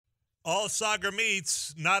All Sagar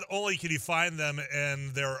Meats, not only can you find them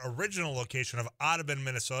in their original location of Audubon,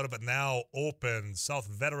 Minnesota, but now open South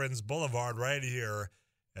Veterans Boulevard right here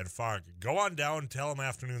in Fargo. Go on down, tell them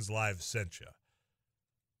Afternoons Live sent you.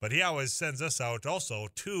 But he always sends us out also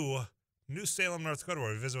to New Salem, North Dakota,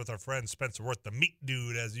 where we visit with our friend Spencer Worth, the meat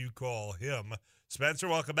dude, as you call him. Spencer,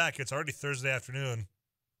 welcome back. It's already Thursday afternoon.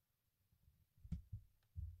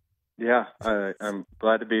 Yeah, I'm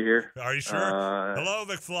glad to be here. Are you sure? Hello,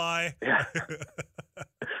 McFly. Yeah.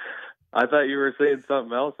 I thought you were saying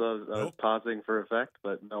something else. I was Nope. pausing for effect,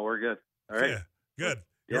 but no, we're good. All right. Yeah, good.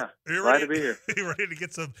 Yeah, You're glad ready, to be here. You ready to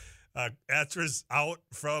get some answers out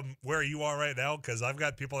from where you are right now? Because I've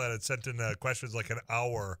got people that had sent in questions like an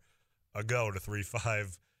hour ago to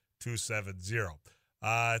 35270.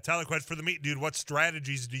 Tyler, question for the meat dude. What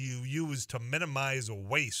strategies do you use to minimize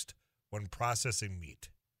waste when processing meat?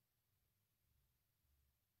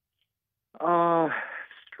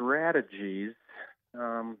 Strategies.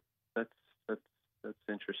 That's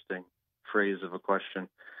interesting phrase of a question.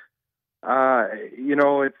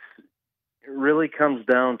 It really comes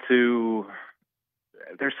down to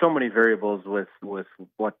there's so many variables with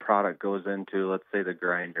what product goes into, let's say, the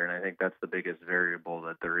grinder, and I think that's the biggest variable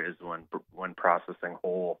that there is when processing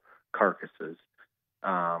whole carcasses,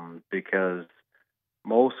 because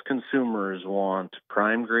most consumers want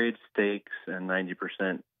prime grade steaks and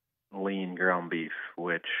 90% lean ground beef,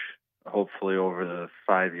 which hopefully over the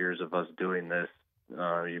 5 years of us doing this,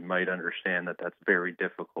 you might understand that that's very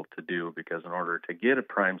difficult to do, because in order to get a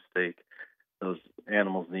prime steak, those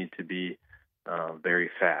animals need to be very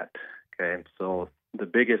fat. Okay, so the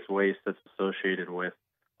biggest waste that's associated with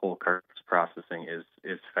whole carcass processing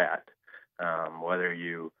is fat. Whether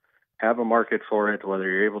you have a market for it, whether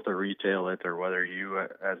you're able to retail it, or whether you,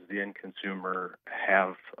 as the end consumer,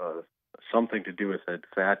 have something to do with it,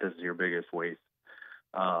 fat is your biggest waste.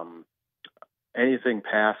 Anything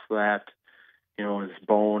past that, is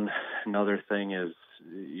bone. Another thing is,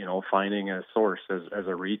 finding a source as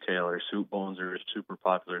a retailer. Soup bones are a super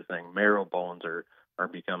popular thing. Marrow bones are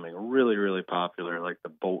becoming really, really popular, like the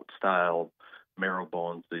boat style marrow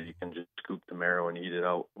bones that you can just scoop the marrow and eat it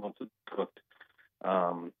out once it's cooked.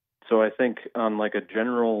 So I think on like a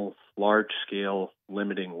general large scale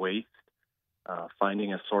limiting waste,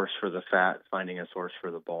 finding a source for the fat, finding a source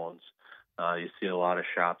for the bones. You see a lot of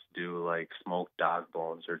shops do like smoked dog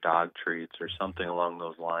bones or dog treats or something along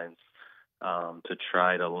those lines, to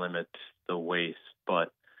try to limit the waste.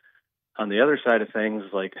 But on the other side of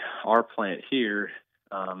things, like our plant here,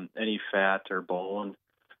 any fat or bone,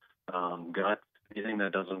 gut, anything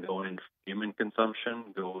that doesn't go in human consumption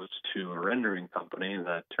goes to a rendering company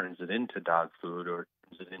that turns it into dog food, or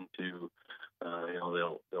turns it into,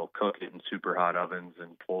 they'll cook it in super hot ovens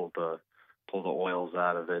and pull the oils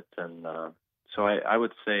out of it. And so I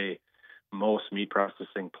would say most meat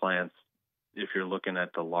processing plants, if you're looking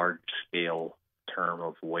at the large scale term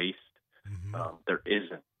of waste, there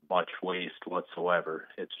isn't much waste whatsoever.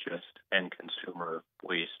 It's just end consumer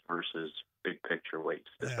waste versus big picture waste,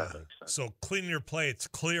 if that makes sense. So clean your plates,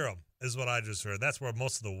 clear them, is what I just heard. That's where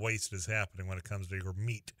most of the waste is happening when it comes to your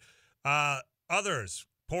meat. Others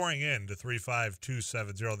pouring in to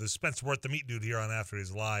 35270. This is Spencer Worth, the meat dude, here on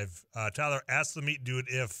Afternoons Live. Tyler, ask the meat dude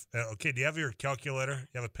if, do you have your calculator?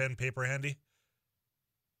 You have a pen, paper handy?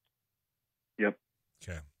 Yep.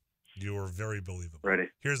 Okay. You were very believable. Ready.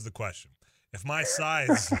 Here's the question. If my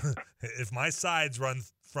sides run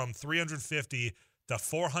from 350 to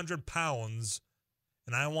 400 pounds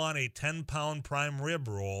and I want a 10-pound prime rib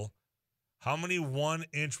roll, how many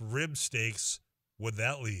 1-inch rib steaks would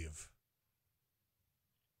that leave?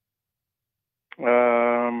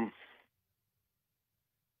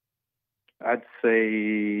 I'd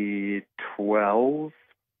say 12.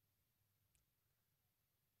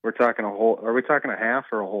 We're talking a whole. Are we talking a half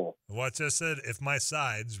or a whole? What just said, if my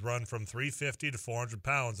sides run from 350 to 400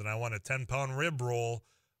 pounds and I want a 10-pound rib roll,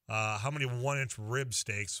 how many 1-inch rib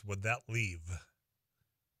steaks would that leave?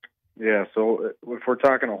 Yeah, so if we're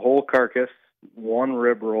talking a whole carcass, one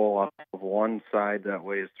rib roll off of one side that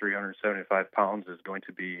weighs 375 pounds is going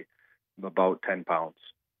to be about 10 pounds,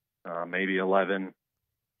 maybe 11.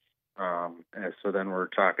 And so then we're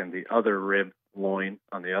talking the other rib loin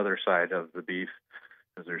on the other side of the beef,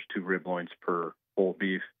 because there's 2 rib loins per whole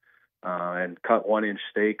beef, and cut 1-inch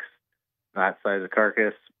steaks, that size of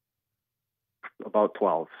carcass, about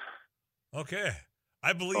 12. Okay.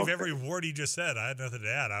 I believe every word he just said. I had nothing to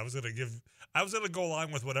add. I was going to go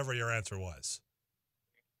along with whatever your answer was.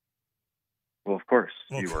 Well, of course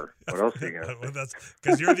you were. What else are you going to say? That's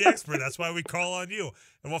because you're the expert. That's why we call on you.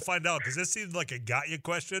 And we'll find out, because this seems like a got you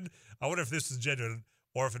question. I wonder if this is genuine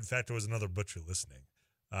or if, in fact, it was another butcher listening.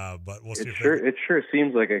 But we'll see if It sure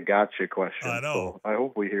seems like a gotcha question. I know. So I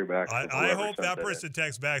hope we hear back. I hope that person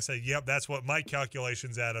texts back saying, "Yep, that's what my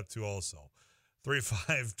calculations add up to." Also,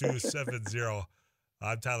 35270.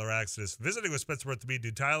 I'm Tyler Axis, visiting with Spencer at the Meat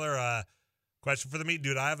Dude. Tyler, question for the Meat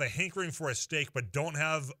Dude: I have a hankering for a steak, but don't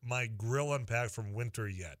have my grill unpacked from winter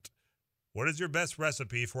yet. What is your best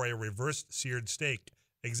recipe for a reverse seared steak?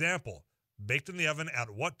 Example: baked in the oven at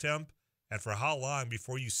what temp and for how long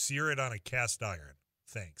before you sear it on a cast iron?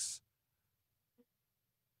 Thanks.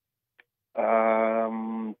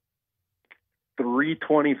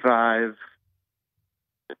 325,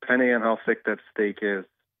 depending on how thick that steak is.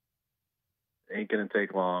 Ain't gonna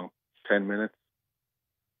take long. 10 minutes.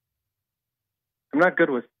 I'm not good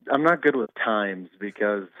with times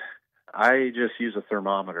because I just use a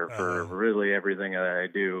thermometer for really everything that I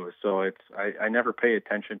do. So I never pay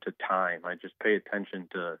attention to time. I just pay attention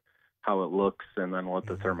to how it looks and then what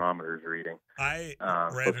the thermometer is reading.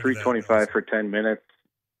 So 325 for 10 minutes.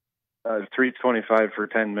 325 for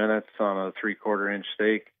 10 minutes on a 3/4 inch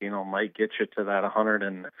steak, might get you to that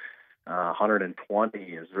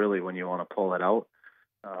 120 is really when you want to pull it out.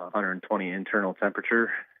 120 internal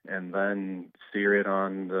temperature, and then sear it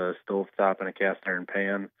on the stovetop in a cast iron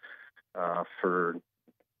pan for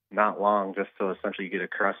not long, just so essentially you get a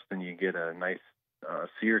crust and you get a nice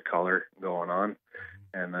sear color going on.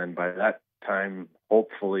 And then by that time,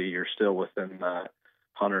 hopefully you're still within that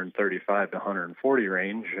 135 to 140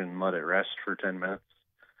 range, and let it rest for 10 minutes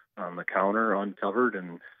on the counter uncovered,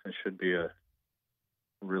 and it should be a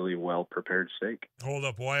really well prepared steak. Hold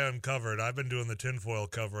up, why uncovered? I've been doing the tinfoil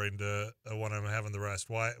covering to when I'm having the rest.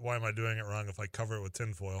 Why am I doing it wrong if I cover it with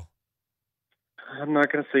tinfoil? I'm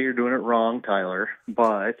not going to say you're doing it wrong, Tyler,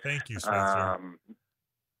 but thank you, Spencer.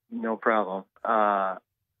 No problem.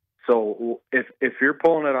 So if you're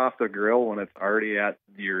pulling it off the grill when it's already at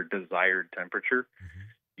your desired temperature,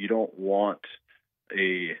 you don't want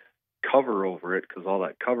a cover over it, because all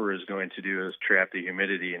that cover is going to do is trap the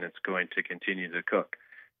humidity, and it's going to continue to cook.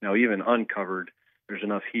 Now, even uncovered, there's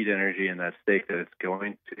enough heat energy in that steak that it's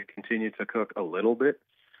going to continue to cook a little bit,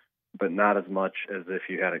 but not as much as if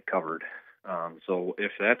you had it covered. So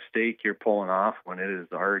if that steak you're pulling off when it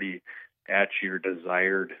is already at your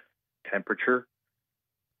desired temperature,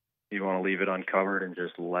 you want to leave it uncovered and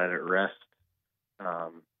just let it rest.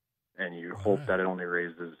 And you hope that it only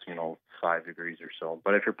raises, 5 degrees or so.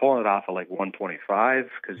 But if you're pulling it off at like 125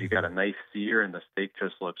 because you got a nice sear and the steak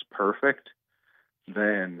just looks perfect,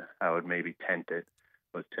 then I would maybe tent it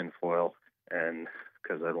with tinfoil, and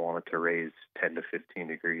because I'd want it to raise 10 to 15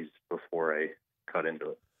 degrees before I cut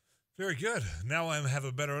into it. Very good. Now I have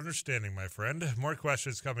a better understanding, my friend. More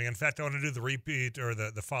questions coming. In fact, I want to do the repeat, or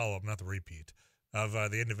the follow-up, not the repeat, of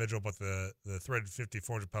the individual, but the threaded 50,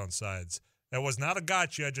 400-pound sides. That was not a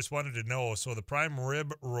gotcha. I just wanted to know. So the prime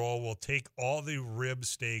rib roll will take all the rib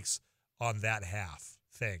steaks on that half.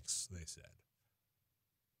 Thanks, they said.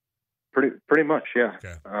 Pretty much, yeah.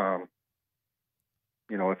 Okay.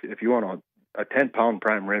 If you want a 10-pound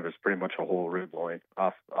prime rib is pretty much a whole rib loin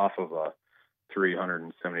off of a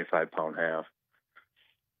 375-pound half.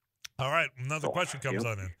 All right, another question comes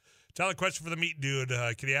on in. Tyler, question for the Meat Dude.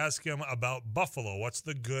 Can you ask him about buffalo? What's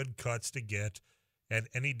the good cuts to get, and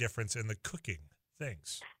any difference in the cooking?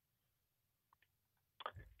 Thanks.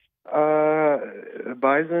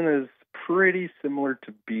 Bison is pretty similar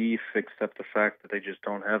to beef, except the fact that they just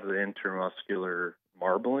don't have the intermuscular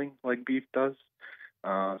marbling like beef does.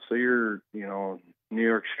 So your, New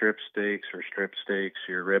York strip steaks or strip steaks,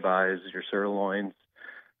 your ribeyes, your sirloins,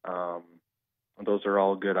 those are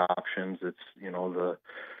all good options. It's,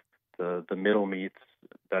 the middle meats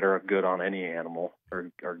that are good on any animal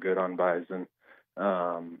are good on bison.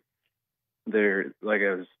 They're, like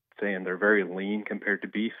I was saying, they're very lean compared to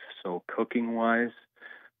beef. So cooking wise,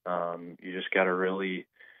 you just got to really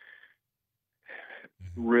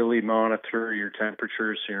monitor your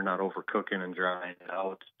temperature so you're not overcooking and drying it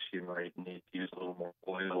out. You might need to use a little more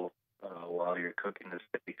oil while you're cooking the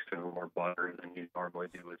steaks, and a little more butter than you normally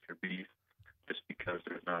do with your beef, just because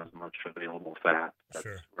there's not as much available fat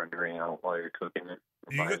that's rendering out while you're cooking it.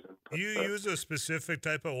 You use a specific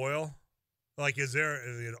type of oil? Like, is there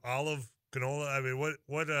olive, canola? I mean, what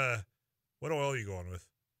oil are you going with?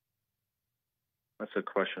 That's a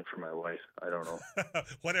question for my wife. I don't know.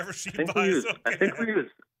 Whatever she buys. I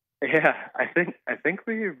think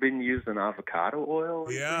we've been using avocado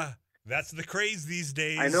oil. Yeah, that's the craze these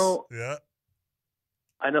days. I know. Yeah.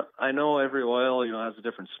 I know every oil, has a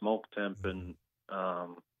different smoke temp, and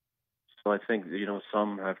so I think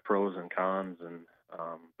some have pros and cons, and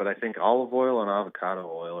But I think olive oil and avocado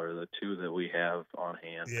oil are the two that we have on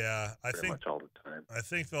hand. Yeah, pretty much all the time. I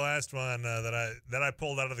think the last one that I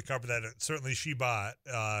pulled out of the cupboard that certainly she bought,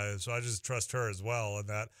 so I just trust her as well. And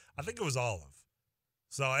that I think it was olive.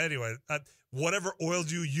 So anyway, whatever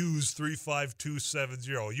oils you use,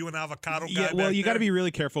 35270. You an avocado guy? Yeah, well, you got to be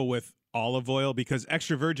really careful with olive oil because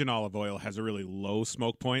extra virgin olive oil has a really low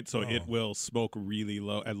smoke point, so it will smoke really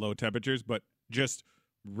low at low temperatures. But just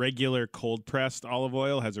regular cold pressed olive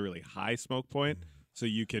oil has a really high smoke point. So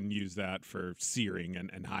you can use that for searing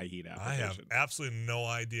and high heat applications. I have absolutely no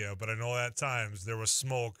idea, but I know at times there was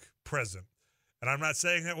smoke present. And I'm not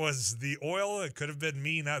saying it was the oil. It could have been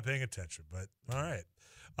me not paying attention, but all right.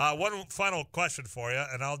 One final question for you,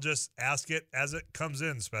 and I'll just ask it as it comes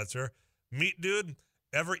in, Spencer. Meat dude,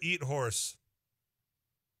 ever eat horse?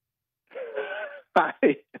 I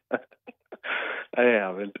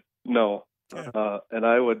haven't. No. Yeah. And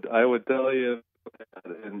I would tell you,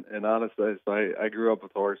 and honestly, so I grew up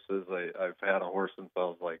with horses. I've had a horse since I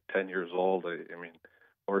was like 10 years old. I mean,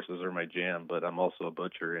 horses are my jam, but I'm also a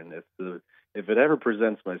butcher. And if it ever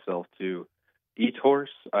presents myself to eat horse,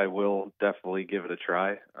 I will definitely give it a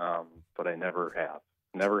try. But I never have.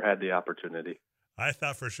 Never had the opportunity. I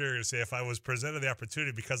thought for sure you were going to say if I was presented the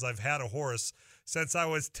opportunity because I've had a horse since I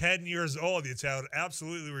was 10 years old, you'd say I would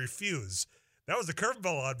absolutely refuse. That was a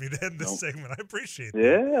curveball on me to end this segment. I appreciate that.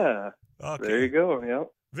 Yeah. Okay. There you go.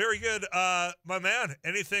 Yep. Very good. My man,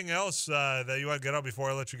 anything else that you want to get on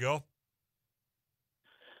before I let you go?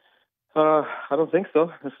 I don't think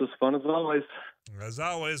so. This was fun as always. As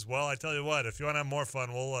always. Well, I tell you what, if you want to have more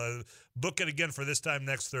fun, we'll book it again for this time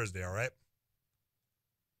next Thursday, all right?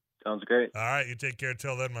 Sounds great. All right, you take care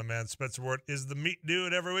until then, my man. Spencer Ward is the Meat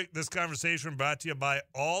Dude every week. This conversation brought to you by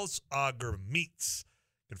All's Auger Meats.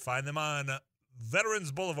 You can find them on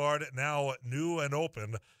Veterans Boulevard, now new and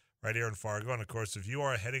open right here in Fargo. And, of course, if you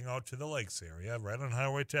are heading out to the lakes area, right on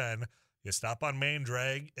Highway 10, you stop on Main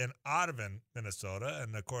Drag in Audubon, Minnesota.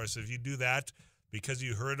 And, of course, if you do that because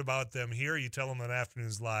you heard about them here, you tell them that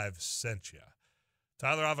Afternoons Live sent you.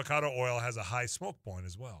 Tyler Avocado Oil has a high smoke point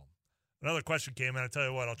as well. Another question came in. I tell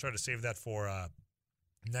you what, I'll try to save that for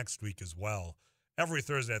next week as well. Every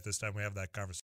Thursday at this time, we have that conversation.